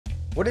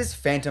What is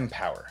phantom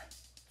power?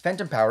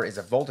 Phantom power is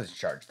a voltage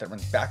charge that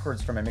runs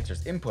backwards from a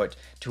mixer's input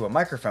to a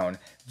microphone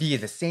via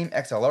the same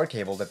XLR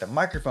cable that the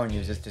microphone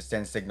uses to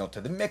send signal to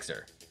the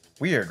mixer.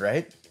 Weird,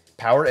 right?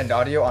 Power and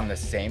audio on the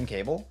same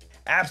cable?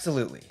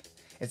 Absolutely.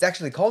 It's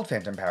actually called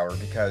phantom power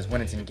because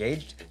when it's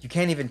engaged, you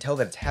can't even tell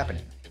that it's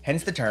happening.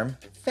 Hence the term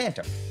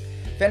phantom.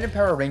 Phantom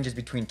power ranges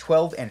between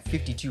 12 and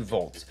 52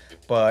 volts,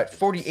 but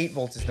 48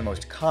 volts is the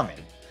most common,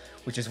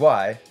 which is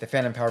why the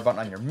phantom power button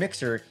on your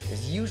mixer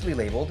is usually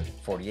labeled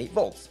 48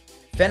 volts.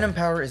 Phantom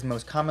power is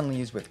most commonly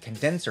used with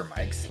condenser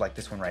mics, like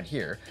this one right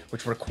here,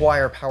 which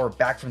require power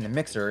back from the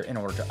mixer in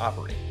order to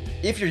operate.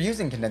 If you're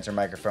using condenser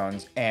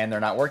microphones and they're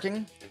not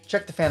working,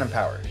 check the phantom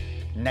power.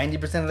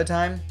 90% of the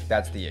time,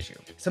 that's the issue.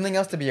 Something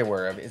else to be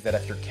aware of is that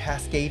if you're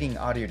cascading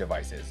audio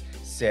devices,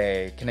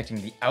 say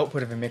connecting the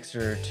output of a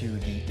mixer to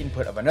the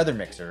input of another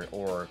mixer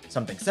or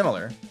something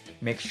similar,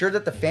 make sure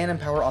that the phantom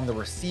power on the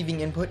receiving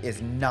input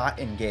is not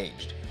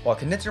engaged. While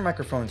condenser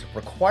microphones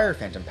require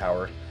phantom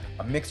power,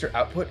 a mixer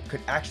output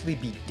could actually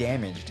be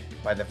damaged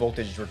by the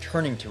voltage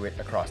returning to it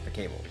across the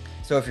cable.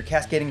 So if you're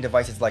cascading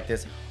devices like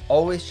this,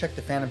 always check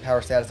the phantom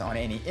power status on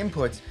any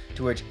inputs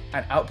to which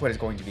an output is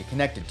going to be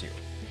connected to.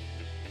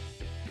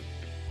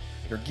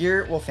 Your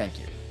gear will thank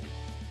you.